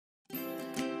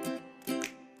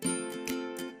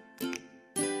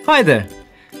Hi there!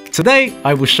 Today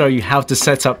I will show you how to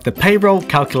set up the payroll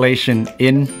calculation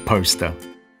in Poster.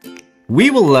 We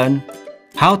will learn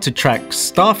how to track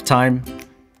staff time,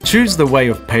 choose the way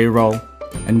of payroll,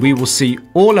 and we will see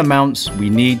all amounts we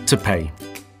need to pay.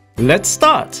 Let's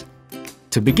start!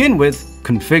 To begin with,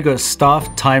 configure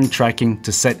staff time tracking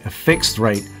to set a fixed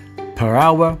rate per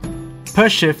hour, per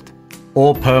shift,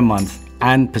 or per month,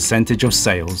 and percentage of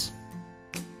sales.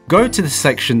 Go to the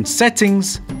section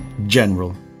Settings,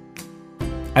 General.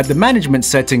 At the Management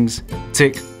settings,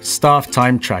 tick Staff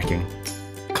Time Tracking.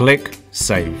 Click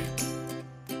Save.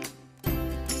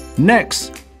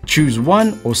 Next, choose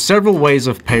one or several ways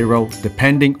of payroll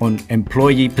depending on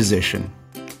employee position.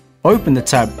 Open the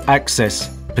tab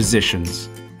Access Positions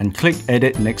and click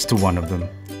Edit next to one of them.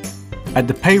 At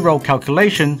the payroll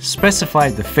calculation, specify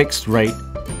the fixed rate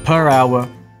per hour,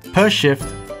 per shift,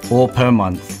 or per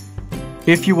month.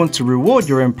 If you want to reward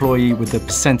your employee with a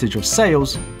percentage of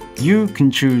sales, you can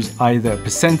choose either a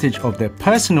percentage of their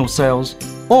personal sales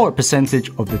or a percentage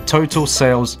of the total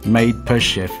sales made per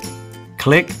shift.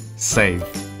 Click Save.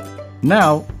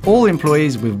 Now, all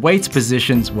employees with weight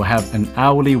positions will have an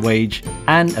hourly wage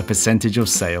and a percentage of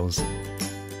sales.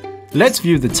 Let's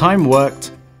view the time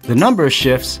worked, the number of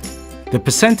shifts, the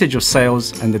percentage of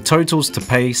sales, and the totals to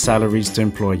pay salaries to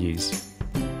employees.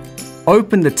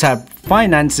 Open the tab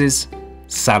Finances,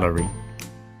 Salary.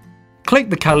 Click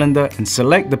the calendar and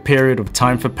select the period of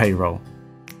time for payroll.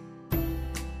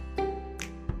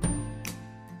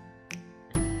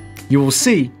 You will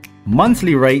see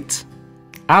monthly rate,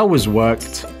 hours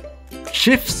worked,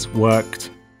 shifts worked,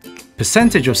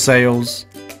 percentage of sales,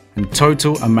 and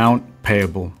total amount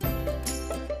payable.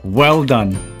 Well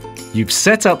done! You've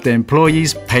set up the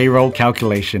employee's payroll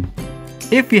calculation.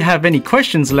 If you have any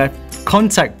questions left,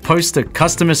 contact Poster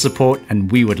customer support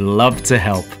and we would love to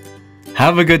help.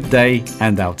 Have a good day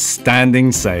and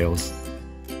outstanding sales!